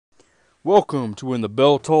Welcome to When the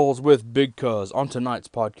Bell Tolls with Big Cuz. On tonight's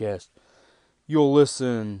podcast, you'll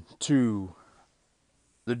listen to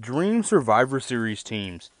the Dream Survivor Series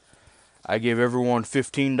teams. I gave everyone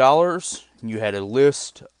 $15. You had a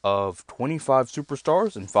list of 25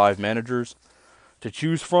 superstars and 5 managers to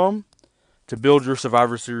choose from to build your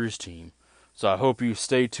Survivor Series team. So I hope you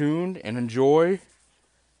stay tuned and enjoy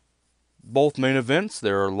both main events.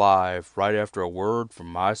 They're live right after a word from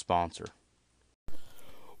my sponsor.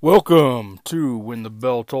 Welcome to When the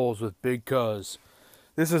Bell Tolls with Big Cuz.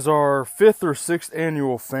 This is our 5th or 6th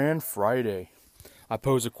annual Fan Friday. I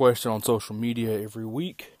pose a question on social media every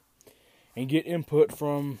week and get input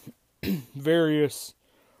from various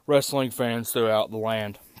wrestling fans throughout the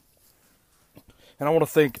land. And I want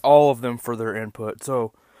to thank all of them for their input.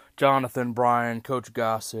 So, Jonathan, Brian, Coach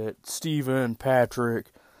Gossett, Steven, Patrick,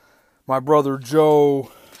 my brother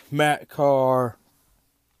Joe, Matt Carr,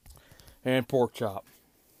 and Porkchop.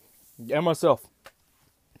 And myself.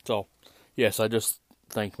 So, yes, I just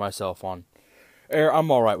thanked myself on air. I'm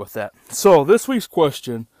alright with that. So, this week's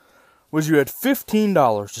question was you had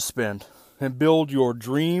 $15 to spend and build your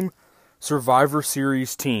dream Survivor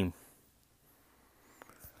Series team.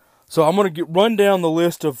 So, I'm going to run down the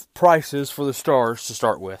list of prices for the stars to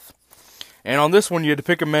start with. And on this one, you had to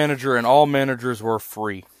pick a manager, and all managers were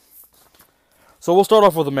free. So, we'll start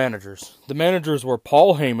off with the managers. The managers were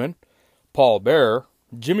Paul Heyman, Paul Bearer,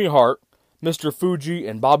 Jimmy Hart, Mr. Fuji,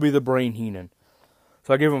 and Bobby the Brain Heenan.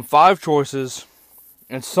 So I gave them 5 choices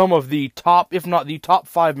and some of the top, if not the top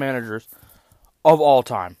 5 managers of all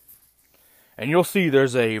time. And you'll see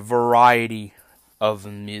there's a variety of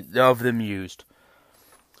them used.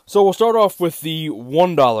 So we'll start off with the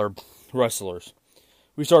 $1 wrestlers.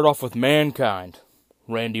 We start off with Mankind,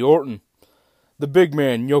 Randy Orton, the Big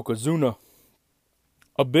Man Yokozuna,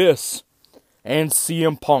 Abyss, and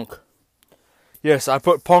CM Punk. Yes, I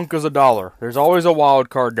put Punk as $1. There's always a wild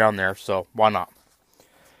card down there, so why not?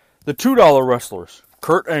 The $2 wrestlers,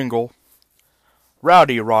 Kurt Angle,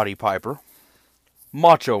 Rowdy Roddy Piper,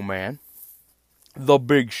 Macho Man, The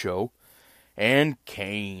Big Show, and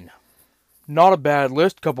Kane. Not a bad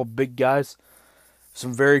list, couple big guys,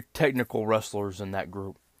 some very technical wrestlers in that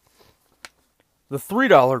group. The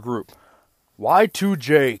 $3 group,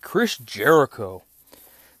 Y2J, Chris Jericho,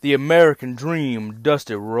 The American Dream,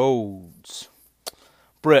 Dusty Rhodes,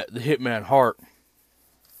 Bret the Hitman Hart,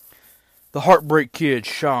 the Heartbreak Kid,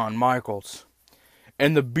 Shawn Michaels,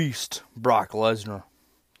 and the Beast, Brock Lesnar.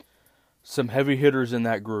 Some heavy hitters in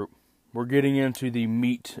that group. We're getting into the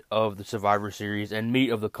meat of the Survivor Series and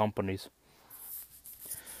meat of the companies.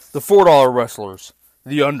 The $4 wrestlers,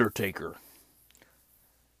 The Undertaker,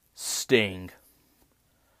 Sting,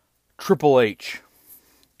 Triple H,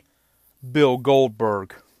 Bill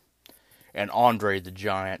Goldberg, and Andre the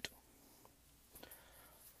Giant.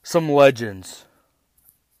 Some legends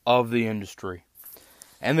of the industry.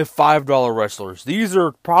 And the $5 wrestlers. These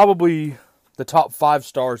are probably the top 5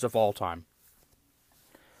 stars of all time.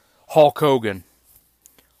 Hulk Hogan,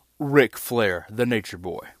 Ric Flair, the Nature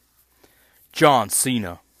Boy, John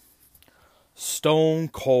Cena, Stone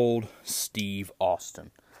Cold Steve Austin,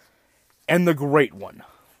 and the great one,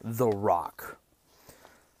 The Rock.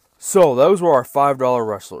 So, those were our $5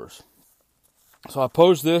 wrestlers. So I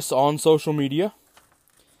posed this on social media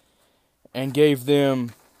and gave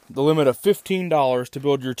them the limit of $15 to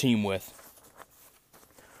build your team with.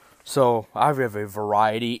 So, I have a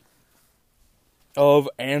variety of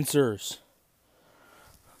answers.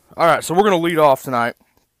 Alright, so we're going to lead off tonight.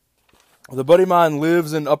 The buddy of mine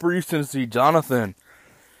lives in Upper East Tennessee, Jonathan.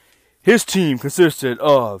 His team consisted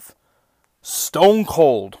of Stone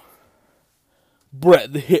Cold,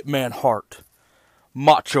 Bret the Hitman Hart,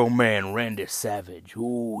 Macho Man Randy Savage,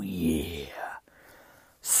 oh yeah,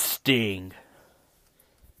 Sting,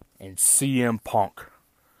 and CM Punk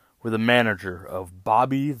were the manager of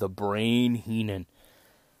Bobby the Brain Heenan.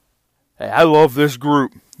 Hey, I love this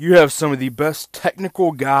group. You have some of the best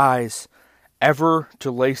technical guys ever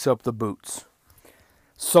to lace up the boots.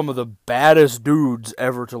 Some of the baddest dudes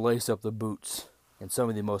ever to lace up the boots. And some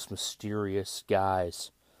of the most mysterious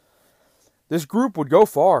guys. This group would go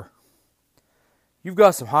far. You've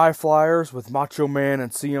got some high flyers with Macho Man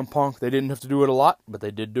and CM Punk. They didn't have to do it a lot, but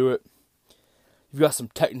they did do it. You've got some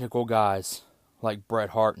technical guys like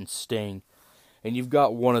Bret Hart and Sting. And you've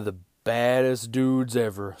got one of the baddest dudes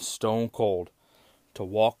ever, Stone Cold, to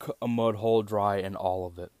walk a mud hole dry in all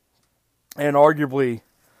of it. And arguably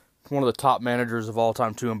one of the top managers of all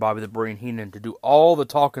time too, and Bobby the Brain Heenan, to do all the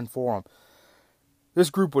talking for him.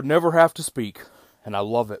 This group would never have to speak, and I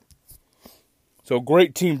love it. So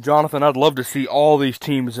great team, Jonathan. I'd love to see all these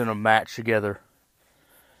teams in a match together.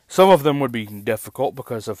 Some of them would be difficult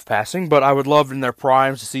because of passing, but I would love in their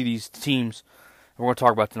primes to see these teams we're going to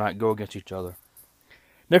talk about tonight go against each other.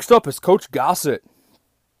 Next up is Coach Gossett.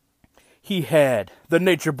 He had the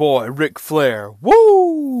Nature Boy, Ric Flair.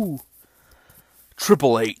 Woo!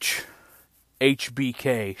 Triple H,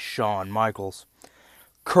 HBK, Shawn Michaels,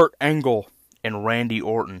 Kurt Angle, and Randy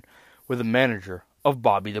Orton with the manager of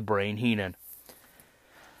Bobby the Brain Heenan.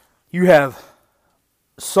 You have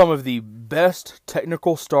some of the best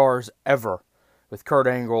technical stars ever with Kurt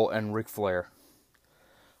Angle and Ric Flair.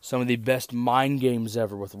 Some of the best mind games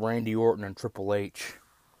ever with Randy Orton and Triple H.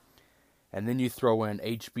 And then you throw in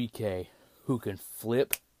HBK, who can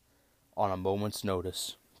flip on a moment's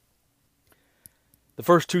notice. The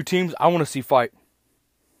first two teams I want to see fight.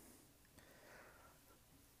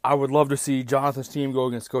 I would love to see Jonathan's team go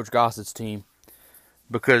against Coach Gossett's team,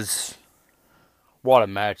 because what a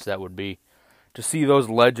match that would be. To see those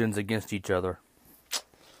legends against each other.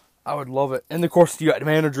 I would love it. And of course, you got the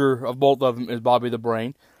manager of both of them is Bobby the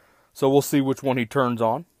Brain. So we'll see which one he turns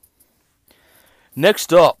on.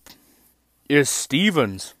 Next up is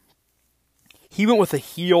Stevens. He went with a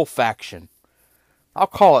heel faction. I'll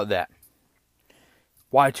call it that.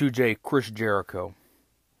 Y2J, Chris Jericho.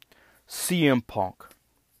 CM Punk.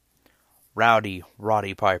 Roddy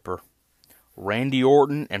Piper. Randy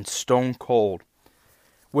Orton and Stone Cold.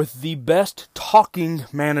 With the best talking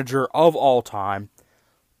manager of all time,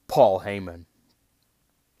 Paul Heyman.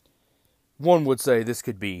 One would say this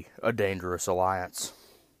could be a dangerous alliance.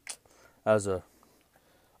 As a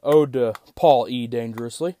ode to Paul E.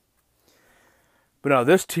 Dangerously. But now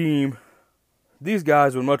this team, these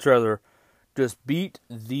guys would much rather just beat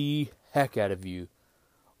the heck out of you,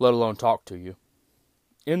 let alone talk to you.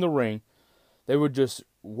 In the ring, they would just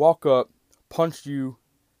walk up, punch you,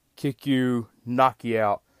 kick you, knock you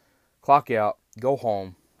out, clock out, go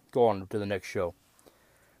home, go on to the next show.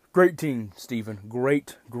 Great team, Steven.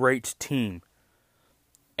 Great team.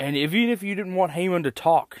 And even if you didn't want Heyman to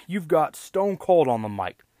talk, you've got Stone Cold on the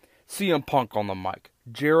mic, CM Punk on the mic,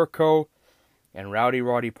 Jericho, and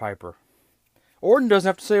Roddy Piper. Orton doesn't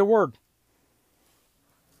have to say a word.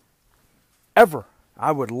 Ever.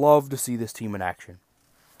 I would love to see this team in action.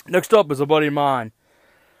 Next up is a buddy of mine,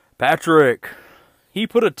 Patrick. He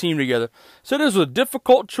put a team together. Said it was a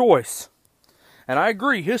difficult choice. And I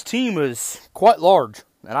agree, his team is quite large,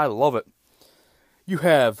 and I love it. You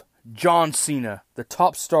have John Cena, the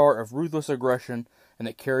top star of Ruthless Aggression, and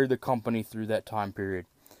that carried the company through that time period.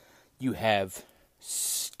 You have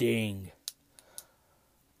Sting.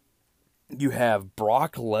 You have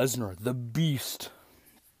Brock Lesnar, the Beast.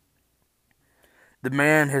 The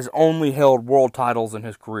man has only held world titles in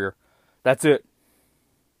his career. That's it.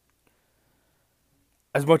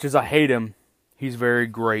 As much as I hate him, he's very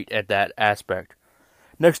great at that aspect.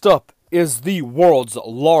 Next up is the world's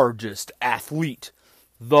largest athlete,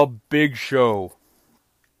 The Big Show,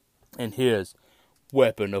 and his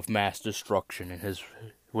weapon of mass destruction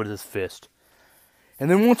with his fist.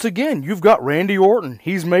 And then once again, you've got Randy Orton.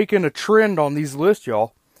 He's making a trend on these lists,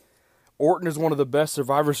 y'all. Orton is one of the best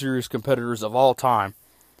Survivor Series competitors of all time.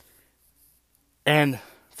 And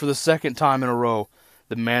for the second time in a row,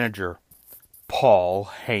 the manager, Paul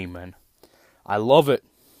Heyman. I love it.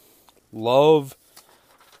 Love.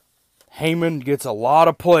 Heyman gets a lot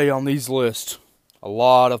of play on these lists. A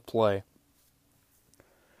lot of play.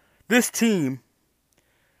 This team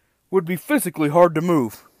would be physically hard to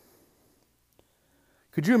move.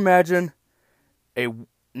 Could you imagine a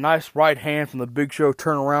nice right hand from the Big Show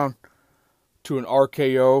turn around to an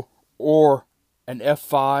RKO or an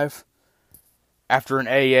F5 after an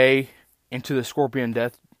AA into the Scorpion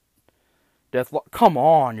Death? Come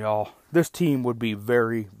on, y'all. This team would be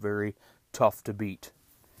very, very tough to beat.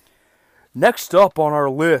 Next up on our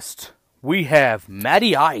list, we have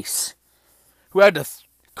Matty Ice, who had to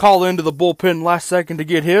call into the bullpen last second to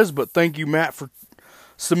get his, but thank you, Matt, for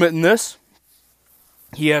submitting this.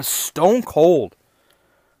 He has Stone Cold,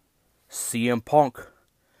 CM Punk,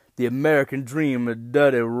 the American Dream,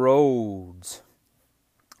 Dudley Rhodes,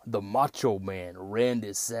 the Macho Man,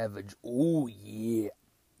 Randy Savage, ooh yeah,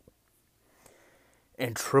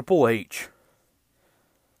 and Triple H,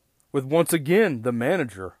 with once again the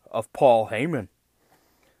manager of Paul Heyman.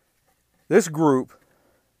 This group,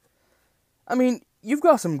 I mean, you've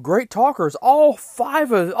got some great talkers. All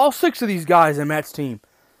six of these guys in Matt's team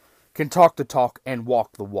can talk the talk and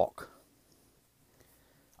walk the walk.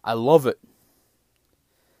 I love it.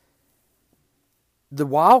 The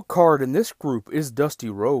wild card in this group is Dusty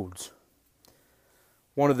Rhodes.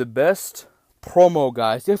 One of the best promo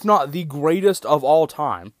guys, if not the greatest of all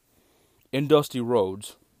time, in Dusty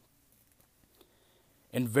Rhodes.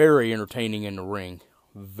 And very entertaining in the ring.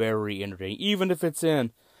 very entertaining, even if it's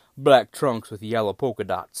in black trunks with yellow polka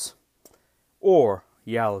dots. Or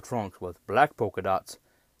yellow trunks with black polka dots.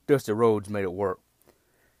 Dusty Rhodes made it work.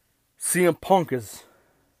 CM Punk is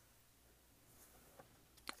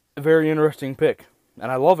a very interesting pick,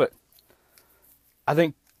 and I love it. I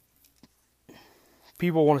think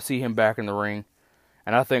people want to see him back in the ring,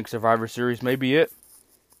 and I think Survivor Series may be it.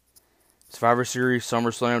 Survivor Series,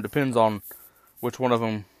 SummerSlam, depends on which one of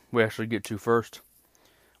them we actually get to first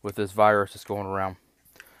with this virus that's going around.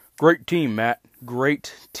 Great team, Matt.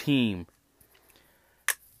 Great team.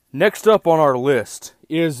 Next up on our list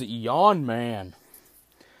is Yon Man,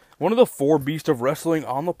 one of the 4 beasts of wrestling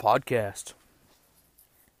on the podcast.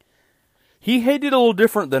 He did a little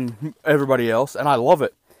different than everybody else, and I love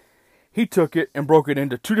it. He took it and broke it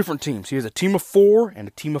into 2 different teams. He has a team of 4 and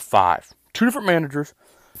a team of 5. 2 different managers,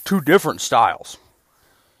 2 different styles.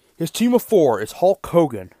 His team of 4 is Hulk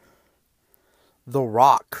Hogan, The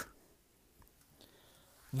Rock,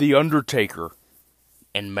 The Undertaker,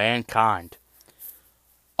 and Mankind.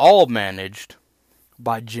 All managed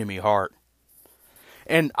by Jimmy Hart.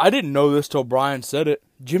 And I didn't know this till Brian said it.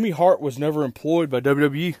 Jimmy Hart was never employed by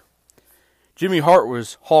WWE. Jimmy Hart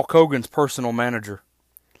was Hulk Hogan's personal manager.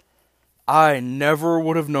 I never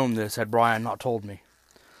would have known this had Brian not told me.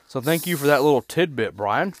 So thank you for that little tidbit,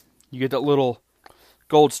 Brian. You get that little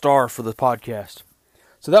gold star for the podcast.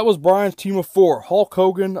 So that was Brian's team of 4. Hulk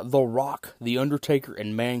Hogan, The Rock, The Undertaker,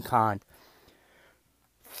 and Mankind.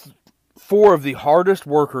 4 of the hardest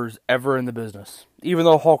workers ever in the business. Even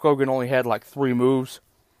though Hulk Hogan only had like 3 moves,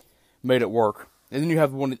 made it work. And then you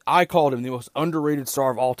have one, I called him the most underrated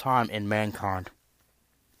star of all time in Mankind.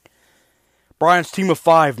 Brian's team of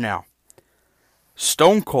 5 now.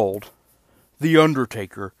 Stone Cold, The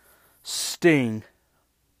Undertaker, Sting,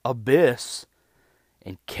 Abyss,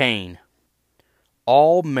 and Kane.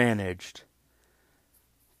 All managed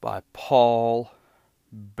by Paul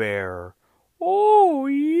Bearer. Oh,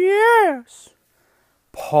 yes!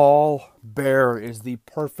 Paul Bearer is the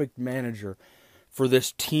perfect manager for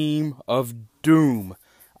this team of doom.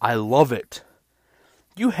 I love it.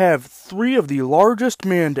 You have 3 of the largest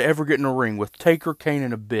men to ever get in a ring with Taker, Kane,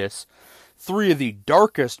 and Abyss. 3 of the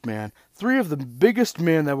darkest men. 3 of the biggest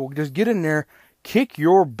men that will just get in there, kick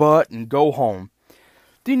your butt, and go home.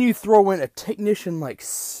 Then you throw in a technician like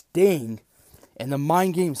Sting and the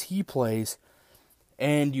mind games he plays,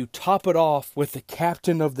 and you top it off with the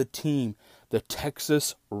captain of the team, the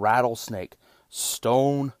Texas Rattlesnake,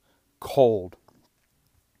 Stone Cold.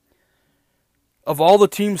 Of all the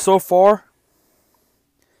teams so far,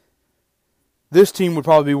 this team would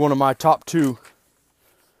probably be one of my top 2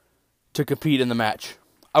 to compete in the match.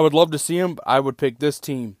 I would love to see him, but I would pick this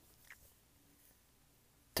team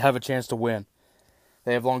to have a chance to win.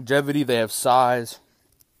 They have longevity, they have size,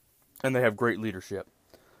 and they have great leadership.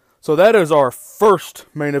 So that is our first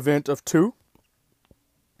main event of 2.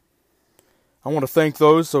 I want to thank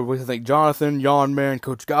those. So we thank Jonathan, Yon Man,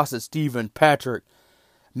 Coach Gossett, Steven, Patrick,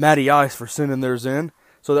 Matty Ice for sending theirs in.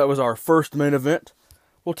 So that was our first main event.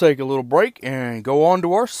 We'll take a little break and go on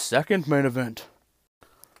to our second main event.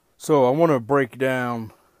 So I want to break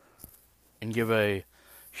down and give a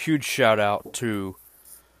huge shout out to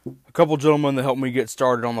a couple gentlemen that helped me get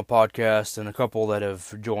started on the podcast and a couple that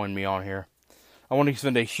have joined me on here. I want to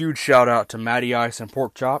send a huge shout out to Matty Ice and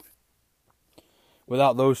Pork Chop.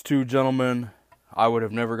 Without those 2 gentlemen, I would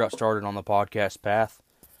have never got started on the podcast path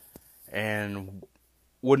and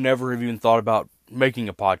would never have even thought about making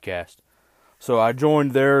a podcast. So I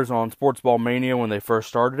joined theirs on Sports Ball Mania when they first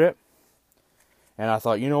started it. And I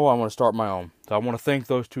thought, you know what, I want to start my own. So I want to thank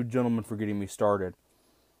those 2 gentlemen for getting me started.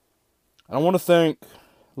 And I want to thank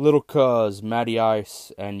Little Cuz, Matty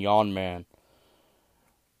Ice, and Yon Man.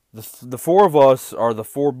 The 4 of us are the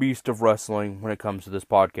 4 beasts of wrestling when it comes to this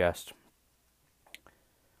podcast.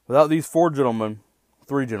 Without these 3 gentlemen,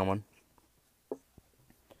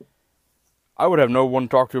 I would have no one to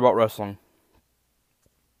talk to about wrestling.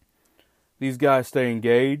 These guys stay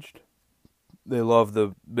engaged. They love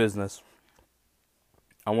the business.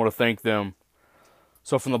 I want to thank them.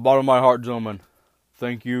 So from the bottom of my heart, gentlemen,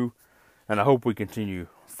 thank you, and I hope we continue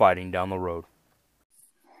fighting down the road.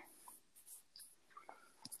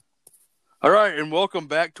 All right, and welcome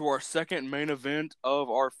back to our second main event of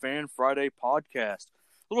our Fan Friday podcast.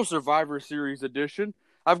 Little Survivor Series edition.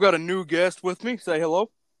 I've got a new guest with me. Say hello.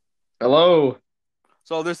 Hello.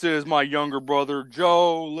 So this is my younger brother,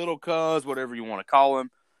 Joe, Little Cuz, whatever you want to call him.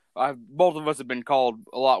 Both of us have been called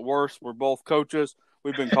a lot worse. We're both coaches.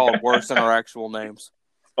 We've been called worse than our actual names.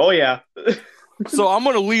 Oh, yeah. So I'm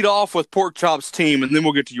going to lead off with Pork Chop's team, and then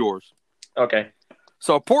we'll get to yours. Okay.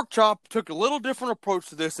 So Pork Chop took a little different approach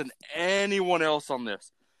to this than anyone else on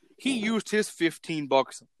this. He used his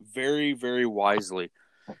 $15 very, very wisely.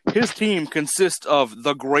 His team consists of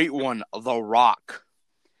the Great One, The Rock,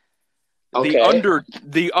 Okay.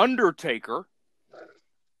 the Undertaker,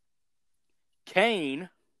 Kane,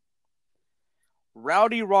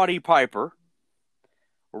 Rowdy Roddy Piper,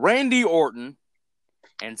 Randy Orton,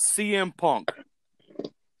 and CM Punk.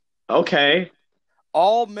 Okay.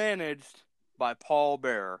 All managed by Paul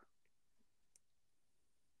Bearer.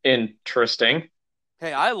 Interesting.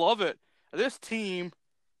 Hey, I love it. This team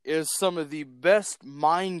is some of the best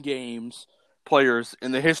mind games players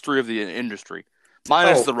in the history of the industry.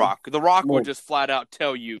 Minus Oh, The Rock. The Rock well, would just flat out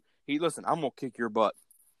tell you, listen, I'm gonna kick your butt.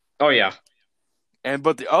 oh yeah.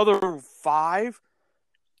 But the other 5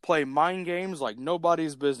 play mind games like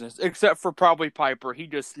nobody's business, except for probably Piper. He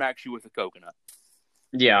just smacks you with a coconut.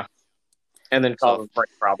 Yeah. And then So causes brain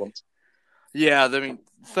problems. yeah, I mean,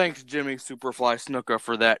 thanks Jimmy Superfly Snuka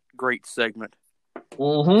for that great segment.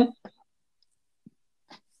 Mm-hmm.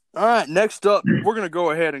 All right, next up, we're gonna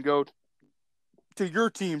go ahead and go to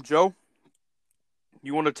your team, Joe.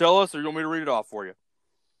 You want to tell us, or you want me to read it off for you?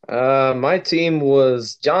 My team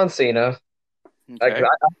was John Cena. Okay.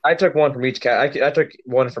 I took one from each I took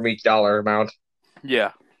one from each dollar amount.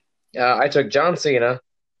 Yeah. I took John Cena,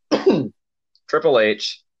 Triple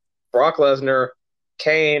H, Brock Lesnar,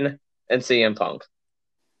 Kane, and CM Punk.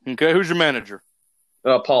 Okay. Who's your manager?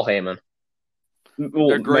 Paul Heyman. Well,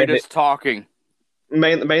 The greatest talking.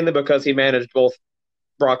 mainly because he managed both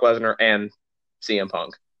Brock Lesnar and CM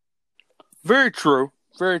Punk. Very true.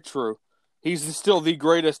 Very true. He's still the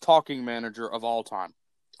greatest talking manager of all time.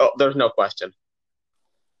 Oh, there's no question.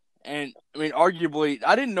 And I mean, arguably,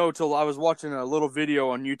 I didn't know till I was watching a little video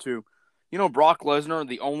on YouTube. You know, Brock Lesnar,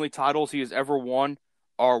 the only titles he has ever won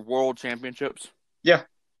are world championships. Yeah.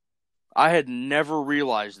 I had never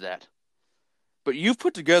realized that. But you've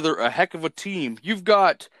put together a heck of a team. You've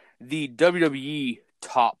got the WWE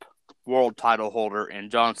top world title holder in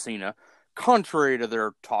John Cena. Contrary to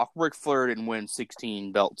their talk, Ric Flair didn't win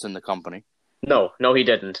 16 belts in the company. No, he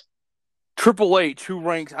didn't. Triple H, who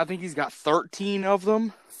ranks, I think he's got 13 of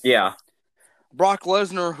them. Yeah. Brock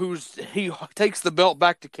Lesnar, he takes the belt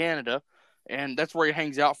back to Canada, and that's where he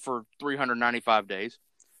hangs out for 395 days.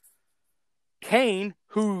 Kane,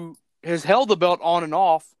 who has held the belt on and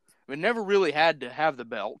off, but never really had to have the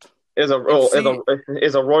belt. Is a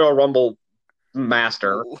Royal Rumble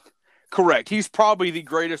master. Correct. He's probably the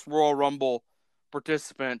greatest Royal Rumble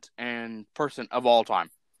participant and person of all time.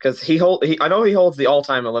 Because I know he holds the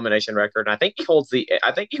all-time elimination record, and I think he holds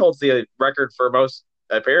the record for most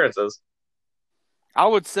appearances. I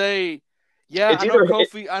would say, yeah. I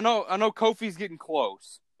know Kofi's getting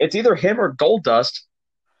close. It's either him or Goldust.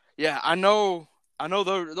 Yeah, I know.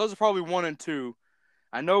 Those are probably 1 and 2.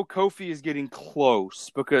 I know Kofi is getting close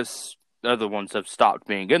because the other ones have stopped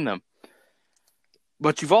being in them.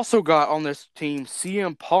 But you've also got on this team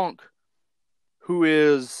CM Punk, who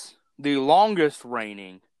is the longest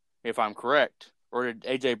reigning, if I'm correct. Or did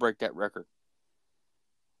AJ break that record?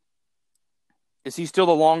 Is he still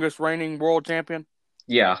the longest reigning world champion?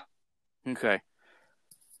 Yeah. Okay.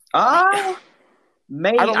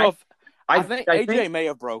 Maybe. I don't know if I think AJ may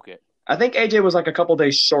have broke it. I think AJ was like a couple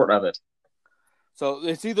days short of it. So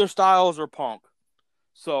it's either Styles or Punk.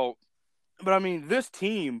 So, but I mean, this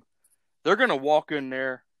team, they're going to walk in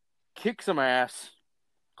there, kick some ass,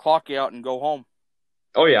 clock out, and go home.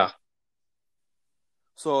 Oh, yeah.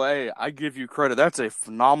 So, hey, I give you credit. That's a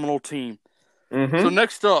phenomenal team. Mm-hmm. So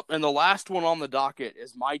next up, and the last one on the docket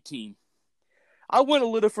is my team. I went a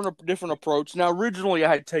little different approach. Now, originally, I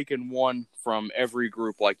had taken one from every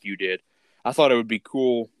group like you did. I thought it would be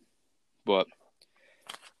cool, but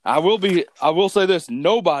I will say this: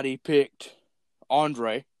 nobody picked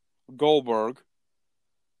Andre Goldberg,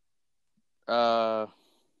 Yokozuna.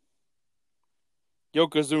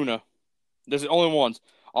 There's the only ones.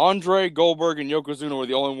 Andre Goldberg and Yokozuna were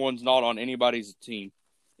the only ones not on anybody's team,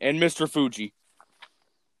 and Mr. Fuji.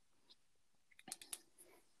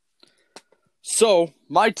 So,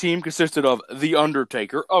 my team consisted of The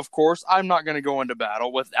Undertaker. Of course, I'm not going to go into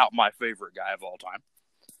battle without my favorite guy of all time.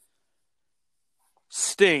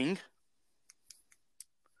 Sting.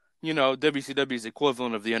 You know, WCW's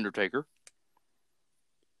equivalent of The Undertaker.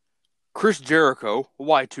 Chris Jericho,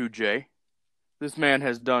 Y2J. This man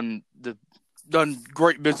has done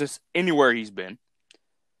great business anywhere he's been.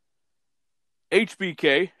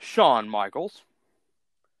 HBK, Shawn Michaels.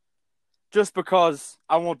 Just because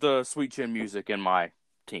I want the Sweet Chin music in my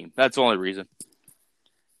team. That's the only reason.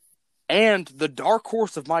 And the dark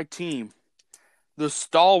horse of my team, the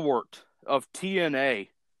stalwart of TNA,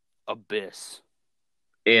 Abyss.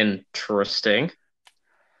 Interesting.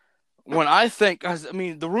 When I think, I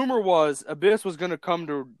mean, the rumor was Abyss was going to come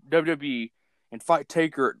to WWE and fight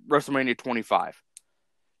Taker at WrestleMania 25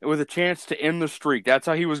 with a chance to end the streak. That's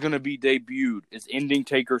how he was going to be debuted, is ending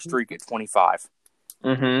Taker's streak at 25.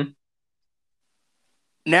 Mm-hmm.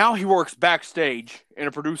 Now he works backstage in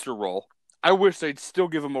a producer role. I wish they'd still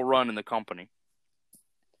give him a run in the company.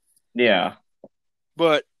 Yeah.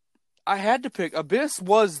 But I had to pick. Abyss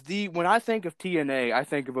was when I think of TNA, I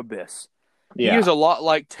think of Abyss. He Yeah. is a lot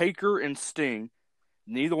like Taker and Sting.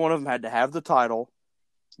 Neither one of them had to have the title,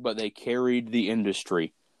 but they carried the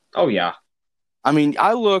industry. Oh, yeah. I mean,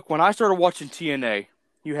 when I started watching TNA,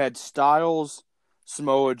 you had Styles,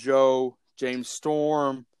 Samoa Joe, James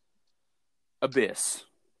Storm, Abyss,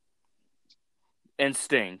 and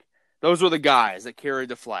Sting. Those were the guys that carried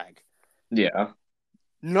the flag. Yeah.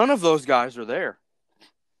 None of those guys are there.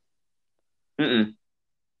 Mm-mm.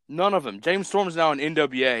 None of them. James Storm's now in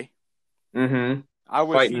NWA. Mm-hmm. I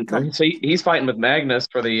wish he'd come. Fighting. So he's fighting with Magnus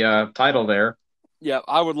for the title there. Yeah,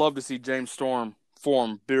 I would love to see James Storm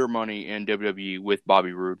form Beer Money in WWE with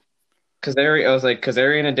Bobby Roode.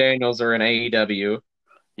 Kazarian and Daniels are in AEW.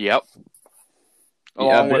 Yep. Yeah,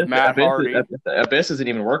 Along with Matt Hardy. Abyss isn't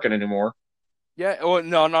even working anymore. Yeah, well,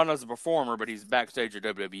 no, not as a performer, but he's backstage at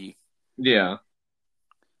WWE. Yeah.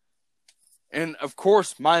 And of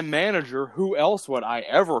course, my manager, who else would I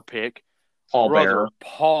ever pick? Paul Brother Bearer.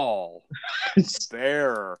 Paul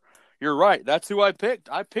Bearer. You're right. That's who I picked.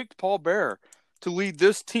 I picked Paul Bearer to lead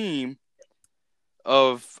this team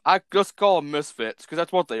of, I just call them misfits, because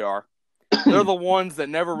that's what they are. They're the ones that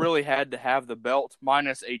never really had to have the belt,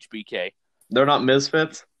 minus HBK. They're not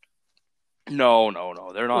misfits? No.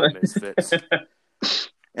 They're not misfits.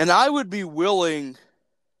 And I would be willing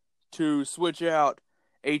to switch out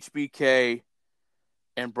HBK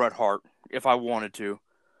and Bret Hart if I wanted to.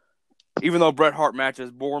 Even though Bret Hart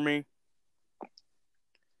matches bore me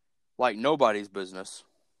like nobody's business.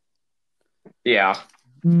 Yeah.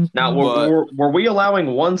 Now, were we allowing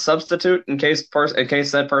one substitute in case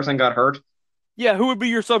said person got hurt? Yeah, who would be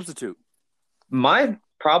your substitute? Mine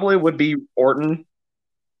probably would be Orton.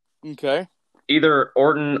 Okay. Either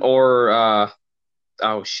Orton or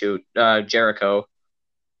Jericho.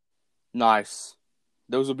 Nice.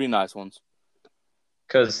 Those would be nice ones.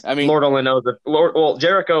 Because Lord only knows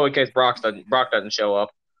Jericho in case Brock doesn't show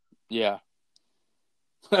up. Yeah.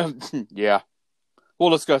 Yeah. We'll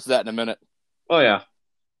discuss that in a minute. Oh yeah.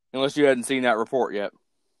 Unless you hadn't seen that report yet.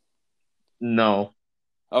 No.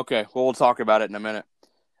 Okay, well, we'll talk about it in a minute.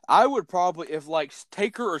 I would probably, if like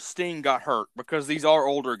Taker or Sting got hurt, because these are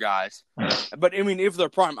older guys. But I mean, if they're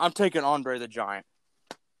prime, I'm taking Andre the Giant.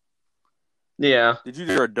 Yeah. Did you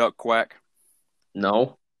hear a duck quack?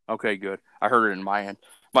 No. Okay, good. I heard it in my end.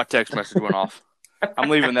 My text message went off. I'm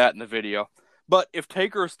leaving that in the video. But if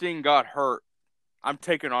Taker or Sting got hurt, I'm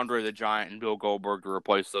taking Andre the Giant and Bill Goldberg to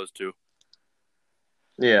replace those two.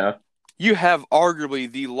 Yeah. You have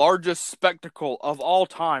arguably the largest spectacle of all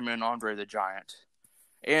time in Andre the Giant.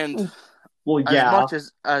 And well, yeah.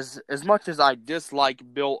 as much as I dislike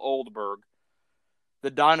Bill Oldberg,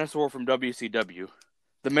 the dinosaur from WCW,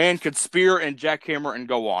 the man could spear and jackhammer and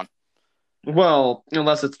go on. Well,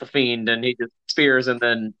 unless it's the Fiend and he just spears and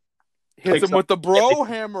then hits him with the bro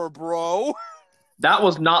hammer, bro. That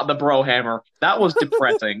was not the bro hammer. That was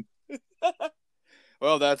depressing.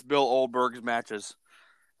 Well, that's Bill Oldberg's matches.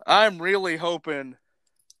 I'm really hoping.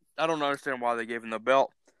 I don't understand why they gave him the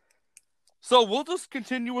belt. So we'll just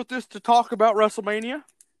continue with this to talk about WrestleMania.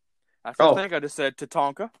 I think I just said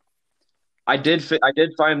Tatanka. I did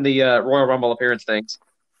find the Royal Rumble appearance things.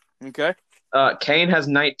 Okay. Kane has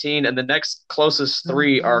 19, and the next closest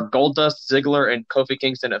three are Goldust, Ziggler, and Kofi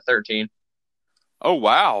Kingston at 13. Oh,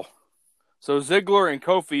 wow. So Ziggler and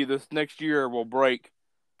Kofi this next year will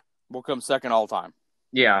come second all time.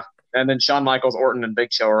 Yeah. And then Shawn Michaels, Orton, and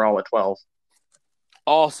Big Show are all at 12.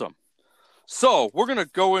 Awesome. So we're going to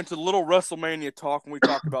go into little WrestleMania talk when we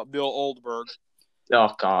talk about Bill Oldberg.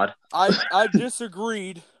 Oh, God. I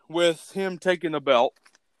disagreed with him taking the belt,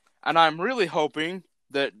 and I'm really hoping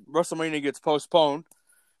that WrestleMania gets postponed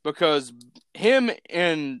because him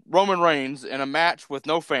and Roman Reigns in a match with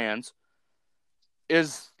no fans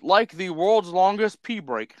is like the world's longest pee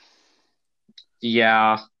break.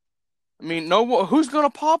 Yeah. I mean, who's going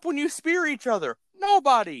to pop when you spear each other?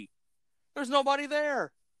 Nobody. There's nobody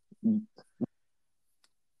there.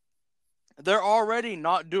 They're already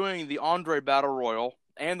not doing the Andre Battle Royal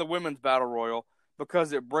and the Women's Battle Royal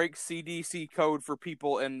because it breaks CDC code for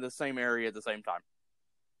people in the same area at the same time.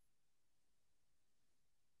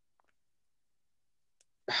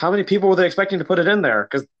 How many people were they expecting to put it in there?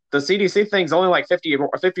 Because the CDC thing's only like 50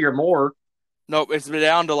 or more. Nope, it's been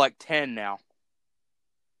down to like 10 now.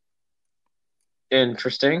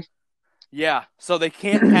 Interesting. Yeah, so they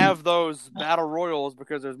can't have those battle royals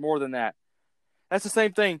because there's more than that. That's the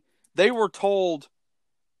same thing. They were told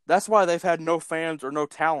that's why they've had no fans or no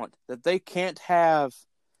talent. That they can't have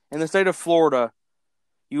in the state of Florida,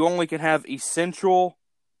 you only can have essential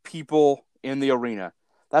people in the arena.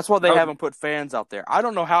 That's why they Oh, haven't put fans out there. I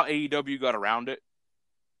don't know how AEW got around it.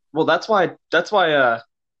 well, that's why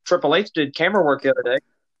Triple H did camera work the other day.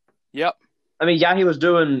 Yep. I mean, yeah, he was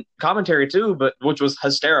doing commentary too, but which was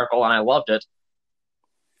hysterical, and I loved it.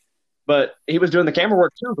 But he was doing the camera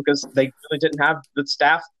work too because they really didn't have the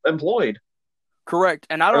staff employed Correct.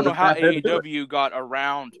 And I or don't the know how staff there to do it. AEW got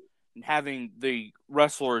around having the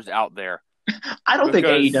wrestlers out there. I don't think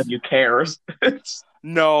Because AEW cares.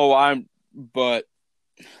 no, but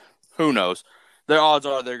who knows? The odds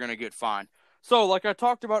are they're going to get fined. So, like I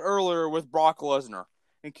talked about earlier with Brock Lesnar,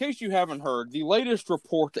 in case you haven't heard, the latest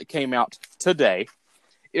report that came out today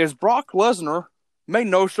is Brock Lesnar may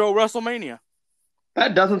no-show WrestleMania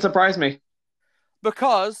That doesn't surprise me.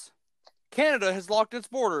 because Canada has locked its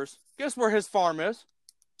borders. Guess where his farm is?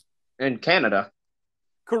 In Canada.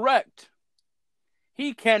 Correct.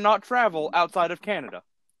 He cannot travel outside of Canada.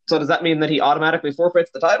 So does that mean that he automatically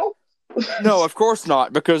forfeits the title? No, of course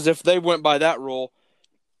not, because if they went by that rule,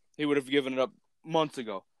 he would have given it up months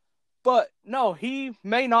ago. But no, he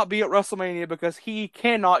may not be at WrestleMania because he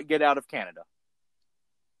cannot get out of Canada.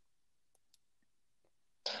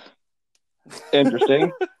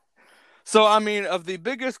 Interesting. So, I mean, of the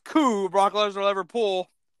biggest coup Brock Lesnar will ever pull,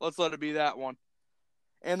 let's let it be that one.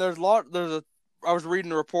 And I was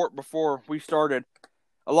reading a report before we started.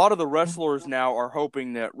 A lot of the wrestlers now are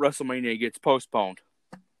hoping that WrestleMania gets postponed.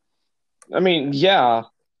 I mean, yeah.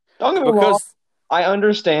 Don't get me wrong. I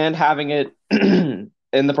understand having it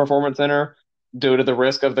in the Performance Center due to the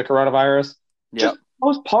risk of the coronavirus. Yep. Just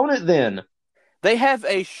postpone it then. They have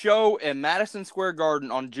a show in Madison Square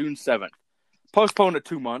Garden on June 7th. Postpone it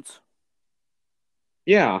 2 months.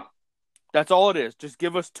 Yeah. That's all it is. Just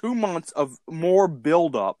give us 2 months of more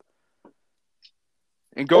build-up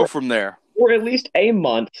and go from there. Or at least a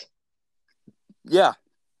month. Yeah.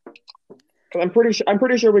 Because I'm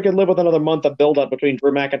pretty sure we could live with another month of build-up between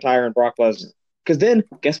Drew McIntyre and Brock Lesnar. Because then,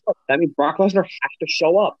 guess what? That means Brock Lesnar has to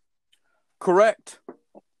show up. Correct.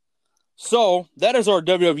 So, that is our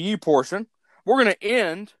WWE portion. We're going to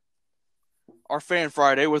end our Fan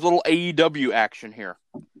Friday with a little AEW action here.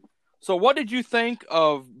 So, what did you think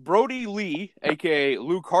of Brody Lee, a.k.a.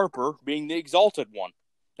 Luke Harper, being the Exalted One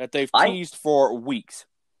that they've teased for weeks?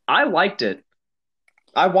 I liked it.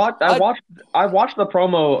 I watched the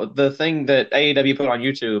promo, the thing that AEW put on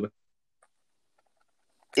YouTube.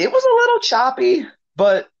 It was a little choppy,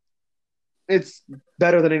 but it's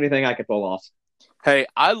better than anything I could pull off. Hey,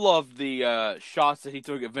 I love the shots that he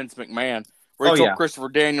took at Vince McMahon, where he told Christopher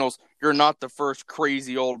Daniels, "You're not the first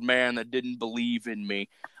crazy old man that didn't believe in me."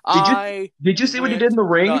 Did you see what he did in the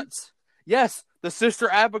ring? Nuts. Yes, the Sister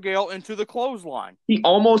Abigail into the clothesline. He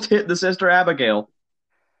almost hit the Sister Abigail.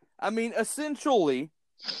 I mean, essentially,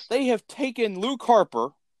 they have taken Luke Harper,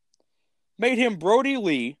 made him Brody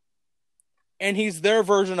Lee, and he's their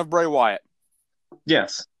version of Bray Wyatt.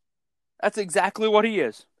 Yes. That's exactly what he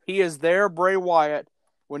is. He is their Bray Wyatt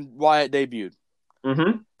when Wyatt debuted.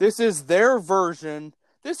 Mm-hmm. This is their version.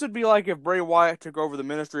 This would be like if Bray Wyatt took over the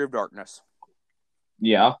Ministry of Darkness.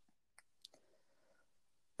 Yeah.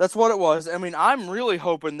 That's what it was. I mean, I'm really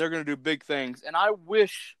hoping they're going to do big things, and I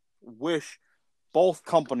wish both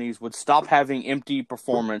companies would stop having empty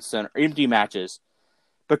matches,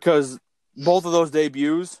 because both of those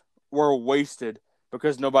debuts were wasted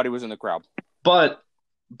because nobody was in the crowd. But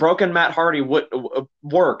Broken Matt Hardy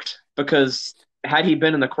worked, because had he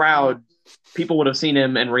been in the crowd, people would have seen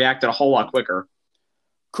him and reacted a whole lot quicker.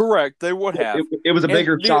 Correct, they would have. It was a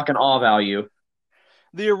bigger shock and awe value.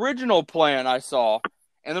 The original plan I saw,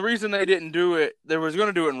 and the reason they didn't do it, they was going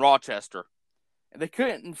to do it in Rochester. They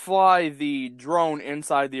couldn't fly the drone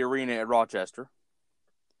inside the arena at Rochester.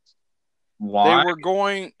 Why? They were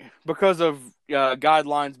going because of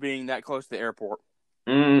guidelines being that close to the airport.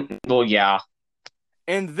 Well, yeah.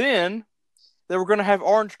 And then they were going to have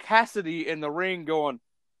Orange Cassidy in the ring going,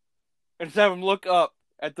 and just have him look up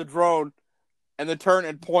at the drone and then turn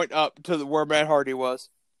and point up to where Matt Hardy was.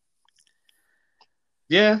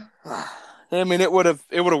 Yeah. I mean, it would have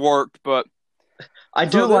worked, but I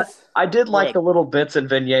did like the little bits and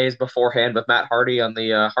vignettes beforehand with Matt Hardy on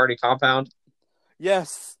the Hardy compound.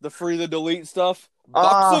 Yes, the free the delete stuff.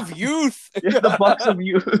 Bucks of Youth. Yeah, the Bucks of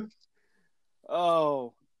Youth.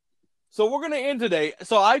 Oh. So we're going to end today.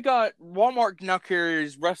 So I got Walmart now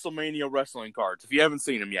carries WrestleMania wrestling cards, if you haven't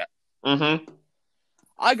seen them yet. Mm-hmm.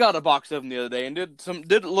 I got a box of them the other day and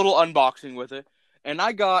did a little unboxing with it. And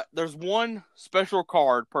there's one special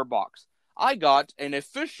card per box. I got an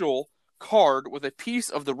official card with a piece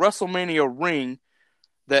of the WrestleMania ring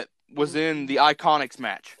that was in the Iconics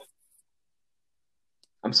match.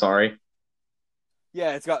 I'm sorry.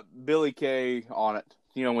 Yeah, it's got Billie Kay on it.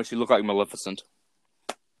 You know, when she looked like Maleficent.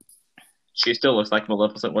 She still looks like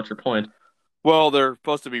Maleficent. What's your point? Well, they're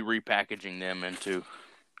supposed to be repackaging them into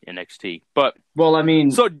NXT. But, Well, I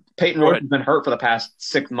mean, so, Peyton go Royce ahead. has been hurt for the past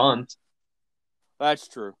 6 months. That's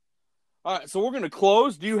true. All right, so we're going to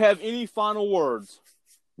close. Do you have any final words?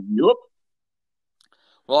 Yup.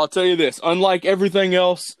 Well, I'll tell you this. Unlike everything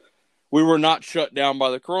else, we were not shut down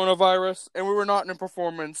by the coronavirus, and we were not in a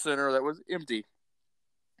performance center that was empty.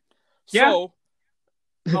 Yeah. So,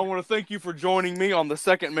 I want to thank you for joining me on the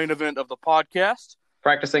second main event of the podcast.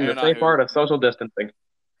 Practicing the And safe art of social distancing.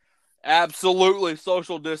 Absolutely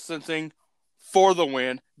social distancing for the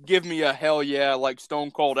win. Give me a hell yeah, like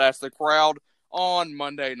Stone Cold asked the crowd on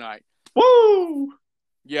Monday night. Woo!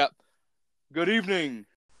 Yep. Good evening.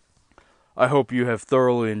 I hope you have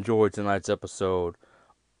thoroughly enjoyed tonight's episode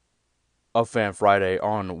of Fan Friday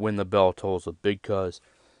on When the Bell Tolls with Big Cuz.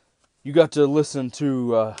 You got to listen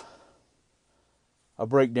to a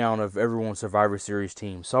breakdown of everyone's Survivor Series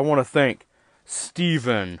team. So I want to thank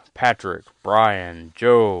Steven, Patrick, Brian,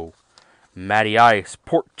 Joe, Matty Ice,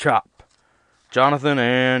 Pork Chop, Jonathan,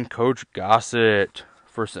 and Coach Gossett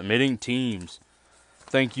for submitting teams.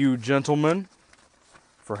 Thank you, gentlemen,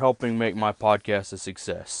 for helping make my podcast a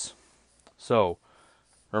success. So,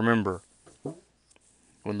 remember,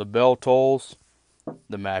 when the bell tolls,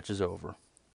 the match is over.